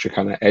you an extra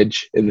kind of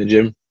edge in the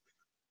gym.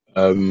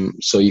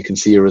 So you can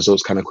see your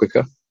results kind of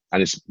quicker,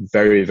 and it's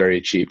very,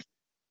 very cheap.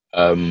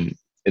 In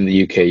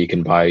the UK, you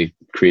can buy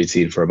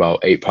creatine for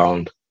about £8,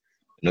 and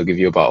they'll give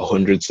you about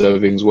 100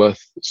 servings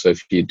worth. So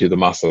if you do the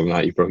math on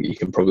that, you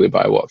can probably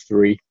buy what,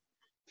 three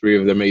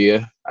of them a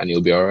year, and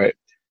you'll be all right.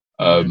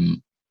 The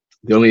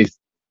only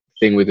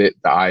thing with it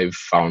that I've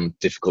found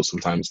difficult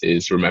sometimes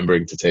is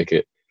remembering to take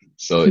it.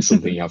 So it's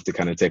something you have to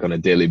kind of take on a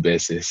daily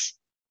basis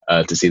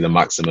to see the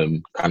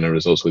maximum kind of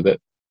results with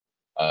it.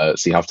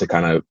 So you have to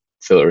kind of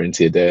filter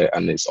into your day,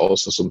 and it's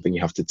also something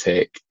you have to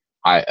take.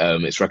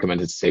 It's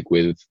recommended to take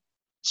with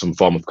some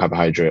form of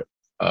carbohydrate.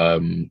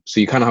 So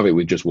you kind of have it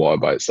with just water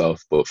by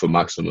itself, but for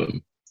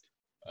maximum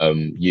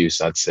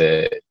use, I'd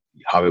say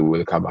have it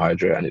with a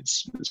carbohydrate, and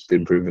it's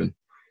been proven.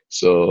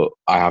 So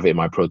I have it in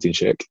my protein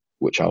shake,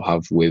 which I'll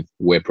have with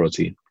whey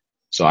protein.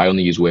 So I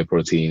only use whey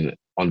protein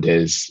on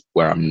days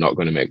where I'm not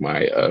going to make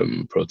my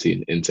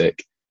protein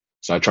intake.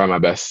 So I try my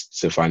best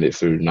to find it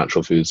through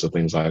natural foods, so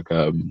things like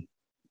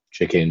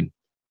chicken,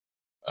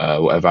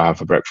 whatever I have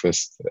for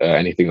breakfast,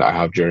 anything that I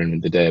have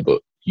during the day.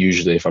 But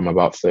usually if I'm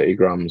about 30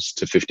 grams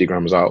to 50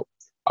 grams out,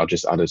 I'll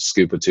just add a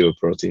scoop or two of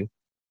protein,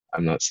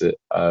 and that's it.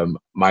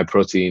 My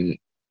protein,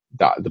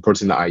 the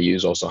protein that I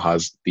use also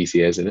has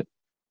BCAAs in it.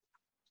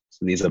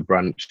 So these are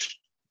branch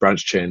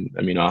chain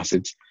amino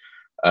acids.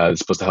 It's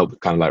supposed to help with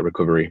kind of like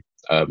recovery.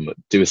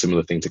 Do a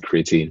similar thing to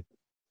creatine,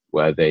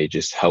 where they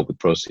just help with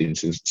protein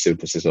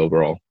synthesis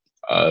overall.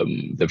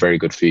 They're very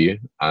good for you,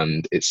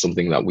 and it's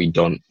something that we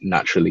don't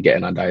naturally get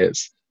in our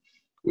diets,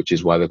 which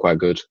is why they're quite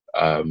good.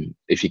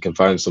 If you can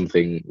find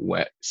something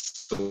where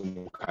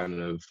some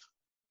kind of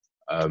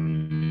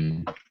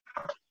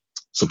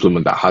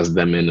supplement that has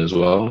them in as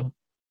well,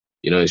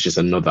 it's just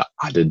another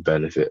added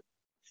benefit.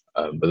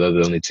 But they're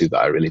the only two that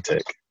I really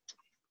take.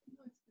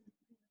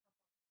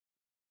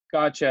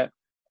 Gotcha.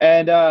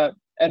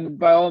 And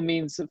by all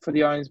means, for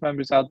the audience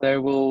members out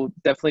there, we'll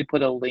definitely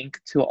put a link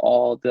to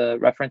all the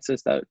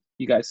references that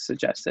you guys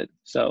suggested.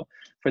 So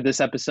for this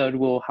episode,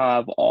 we'll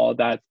have all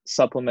that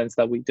supplements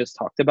that we just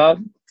talked about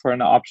for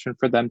an option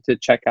for them to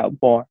check out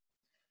more.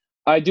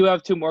 I do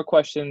have 2 more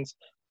questions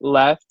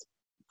left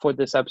for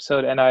this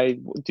episode, and I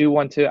do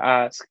want to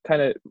ask,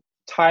 kind of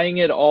tying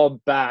it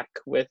all back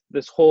with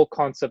this whole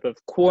concept of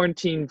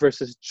quarantine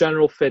versus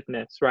general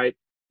fitness, right?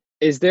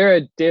 Is there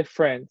a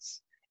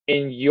difference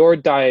in your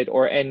diet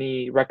or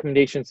any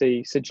recommendations that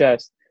you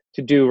suggest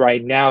to do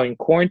right now in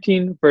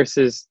quarantine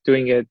versus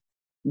doing it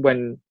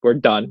when we're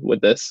done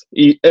with this,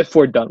 if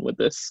we're done with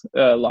this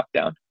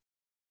lockdown?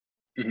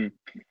 Mm-hmm.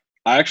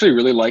 I actually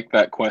really like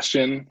that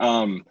question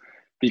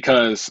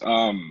because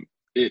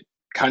it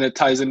kind of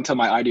ties into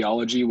my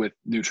ideology with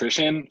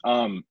nutrition.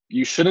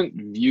 You shouldn't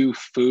view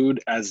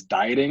food as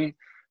dieting,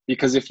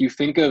 because if you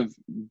think of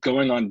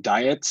going on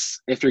diets,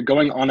 if you're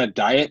going on a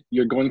diet,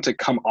 you're going to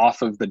come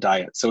off of the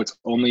diet. So it's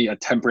only a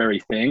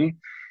temporary thing.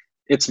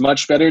 It's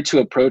much better to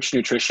approach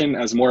nutrition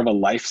as more of a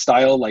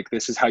lifestyle. Like,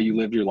 this is how you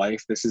live your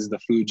life. This is the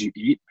food you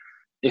eat.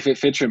 If it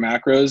fits your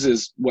macros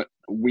is what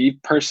we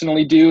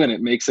personally do, and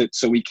it makes it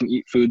so we can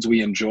eat foods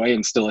we enjoy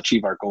and still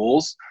achieve our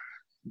goals.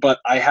 But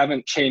I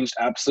haven't changed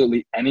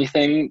absolutely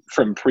anything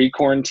from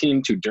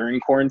pre-quarantine to during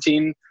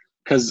quarantine,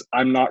 because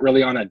I'm not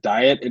really on a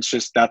diet. It's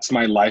just that's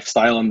my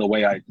lifestyle and the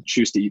way I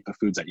choose to eat the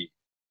foods I eat.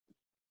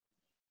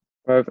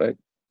 Perfect.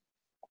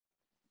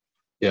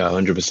 Yeah,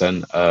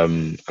 100%.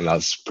 And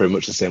that's pretty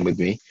much the same with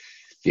me.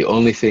 The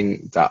only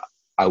thing that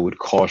I would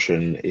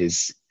caution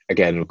is,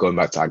 again, going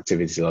back to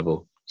activity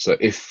level. So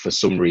if for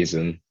some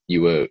reason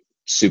you were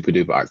super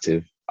duper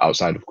active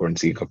outside of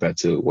quarantine compared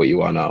to what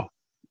you are now,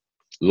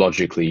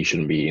 logically you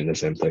shouldn't be eating the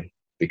same thing,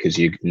 because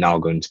you're now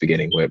going to be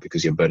gaining weight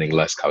because you're burning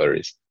less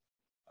calories.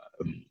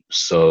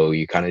 So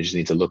you kind of just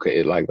need to look at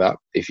it like that.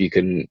 If you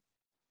can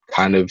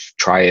kind of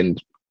try and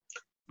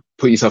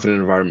put yourself in an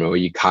environment where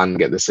you can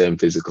get the same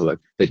physical,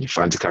 then you're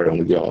fine to carry on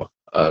with your,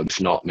 if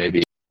not,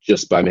 maybe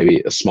just by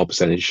maybe a small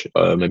percentage,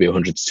 maybe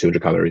 100 to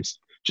 200 calories,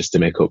 just to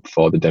make up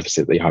for the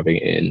deficit that you're having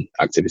in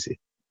activity.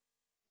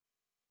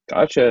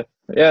 Gotcha.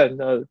 Yeah,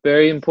 no,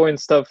 very important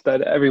stuff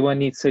that everyone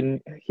needs to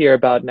hear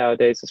about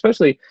nowadays,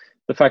 especially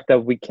the fact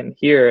that we can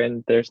hear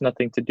and there's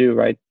nothing to do,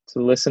 right?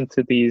 To listen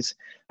to these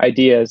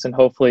ideas and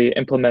hopefully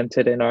implement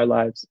it in our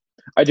lives.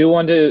 I do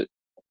want to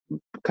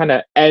kind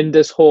of end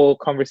this whole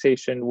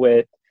conversation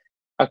with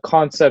a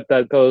concept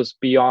that goes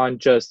beyond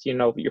just,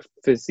 your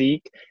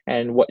physique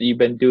and what you've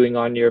been doing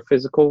on your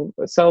physical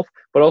self,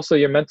 but also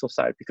your mental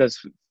side, because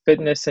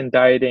fitness and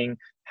dieting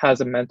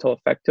has a mental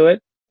effect to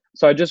it.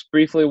 So I just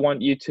briefly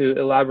want you to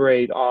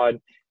elaborate on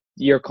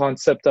your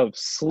concept of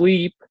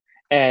sleep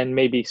and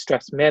maybe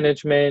stress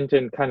management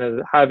and kind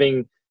of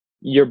having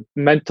your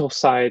mental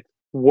side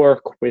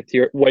work with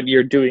what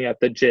you're doing at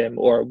the gym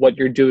or what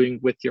you're doing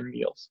with your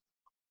meals?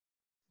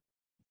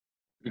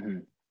 Mm-hmm.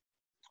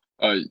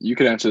 You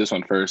could answer this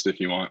one first if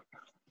you want.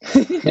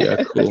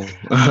 Yeah, cool.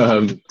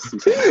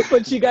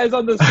 Put you guys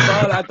on the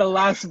spot at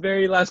the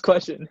very last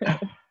question.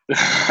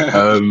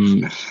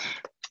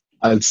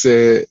 I'd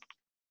say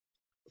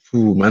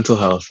mental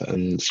health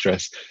and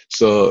stress.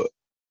 So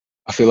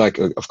I feel like,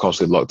 of course,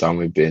 with lockdown,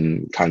 we've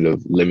been kind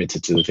of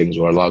limited to the things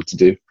we're allowed to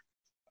do.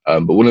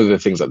 But one of the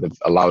things that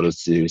they've allowed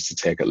us to do is to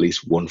take at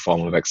least one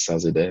form of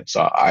exercise a day.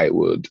 So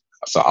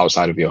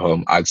outside of your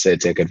home, I'd say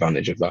take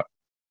advantage of that,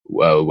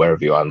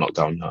 wherever you are in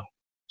lockdown now.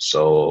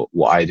 So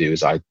what I do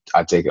is I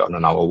take it on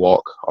an hour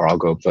walk, or I'll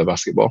go play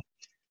basketball.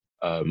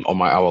 On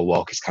my hour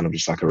walk, it's kind of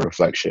just like a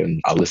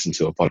reflection. I'll listen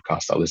to a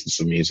podcast, I'll listen to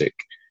some music,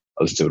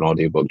 I'll listen to an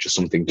audiobook, just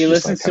something to He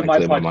just listens like to my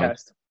clear my mind.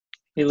 podcast.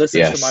 He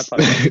listens to my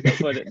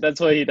podcast.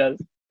 That's what he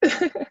does.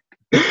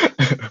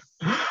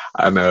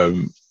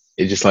 And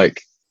it just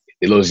like,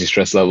 it lowers your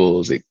stress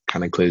levels, it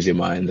kind of clears your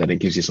mind, and it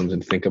gives you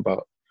something to think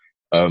about.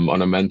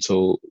 On a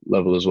mental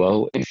level as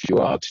well, if you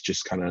are to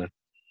just kind of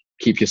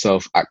keep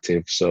yourself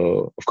active.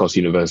 So of course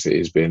university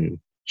has been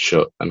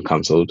shut and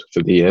cancelled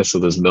for the year, so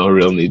there's no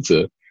real need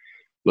to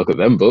look at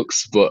them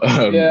books. But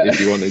if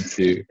you wanted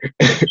to,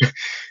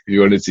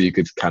 you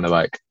could kind of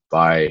like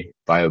buy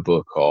a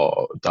book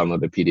or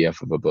download a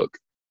PDF of a book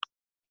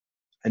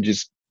and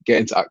just get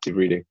into active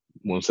reading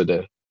once a day.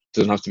 It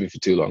doesn't have to be for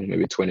too long,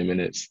 maybe 20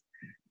 minutes,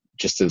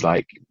 just as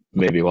like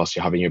maybe whilst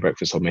you're having your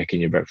breakfast or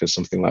making your breakfast,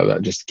 something like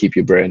that, just to keep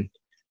your brain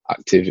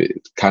active.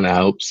 It kind of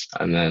helps.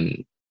 And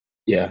then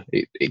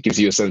it gives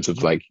you a sense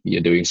of like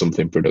you're doing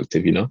something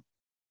productive, you know?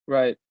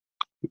 Right.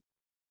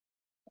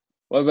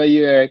 What about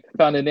you, Eric?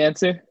 Found an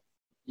answer?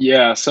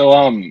 Yeah. So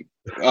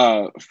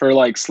for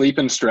like sleep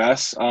and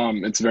stress,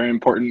 it's very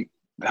important.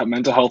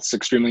 Mental health is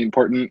extremely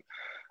important.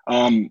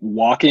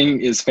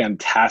 Walking is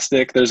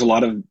fantastic. There's a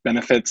lot of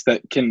benefits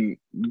that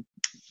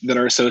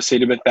are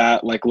associated with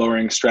that, like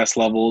lowering stress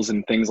levels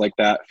and things like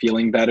that,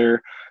 feeling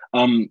better.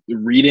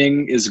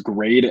 Reading is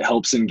great. It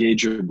helps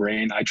engage your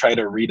brain. I try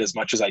to read as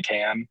much as I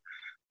can.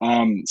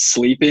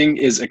 Sleeping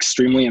is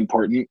extremely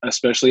important,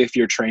 especially if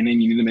you're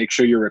training. You need to make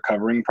sure you're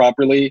recovering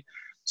properly.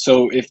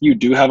 So if you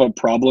do have a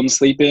problem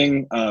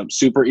sleeping,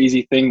 super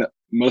easy thing that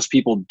most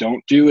people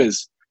don't do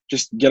is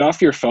just get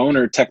off your phone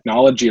or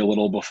technology a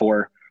little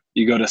before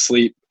you go to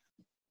sleep.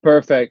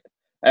 Perfect.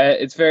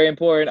 It's very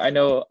important. I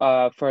know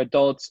for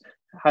adults,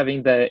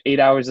 having the 8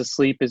 hours of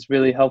sleep is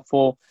really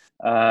helpful.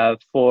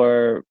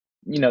 For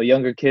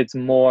younger kids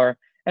more,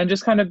 and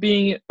just kind of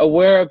being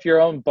aware of your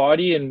own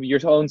body and your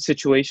own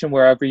situation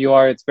wherever you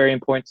are. It's very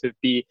important to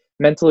be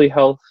mentally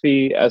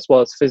healthy as well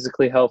as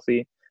physically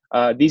healthy.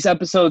 These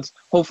episodes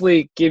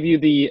hopefully give you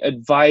the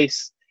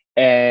advice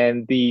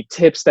and the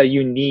tips that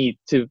you need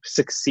to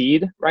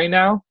succeed right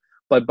now.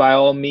 But by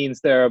all means,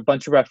 there are a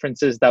bunch of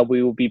references that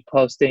we will be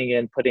posting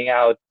and putting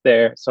out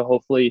there. So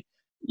hopefully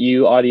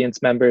you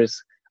audience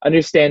members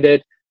understand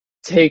it,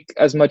 take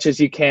as much as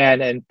you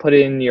can and put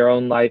it in your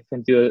own life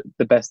and do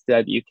the best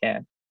that you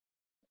can.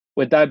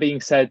 With that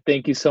being said,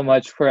 thank you so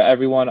much for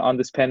everyone on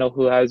this panel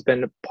who has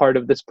been a part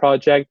of this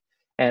project.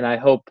 And I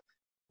hope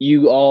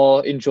you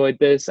all enjoyed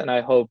this, and I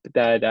hope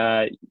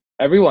that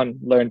everyone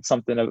learned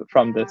something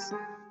from this.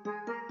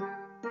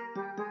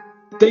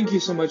 Thank you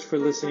so much for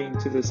listening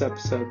to this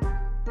episode.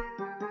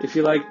 If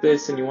you like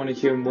this and you want to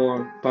hear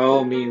more, by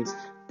all means,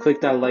 click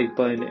that like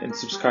button and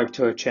subscribe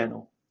to our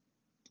channel.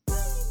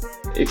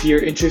 If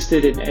you're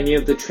interested in any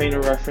of the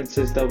trainer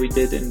references that we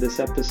did in this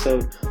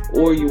episode,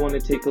 or you want to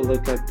take a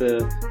look at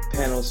the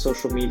panel's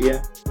social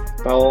media,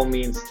 by all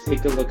means,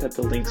 take a look at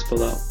the links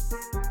below.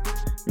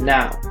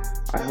 Now,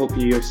 I hope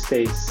you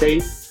stay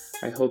safe,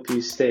 I hope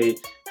you stay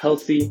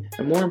healthy,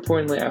 and more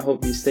importantly, I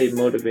hope you stay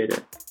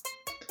motivated.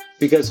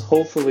 Because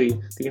hopefully,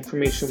 the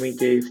information we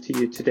gave to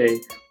you today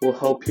will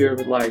help your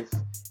life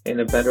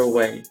in a better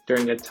way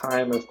during a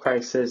time of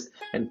crisis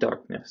and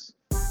darkness.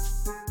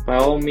 By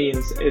all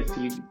means, if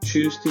you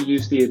choose to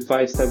use the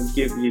advice that we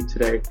give you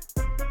today,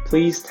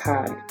 please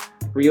tag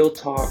Real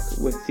Talk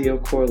with Theo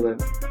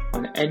Corliff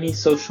on any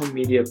social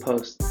media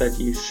post that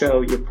you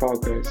show your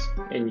progress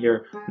in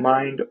your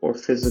mind or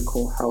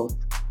physical health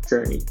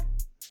journey.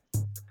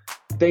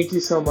 Thank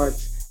you so much,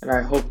 and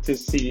I hope to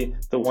see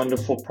the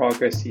wonderful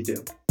progress you do.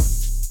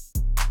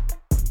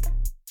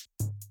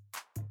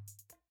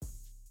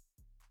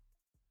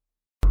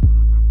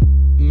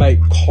 Make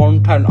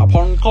content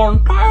upon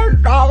content.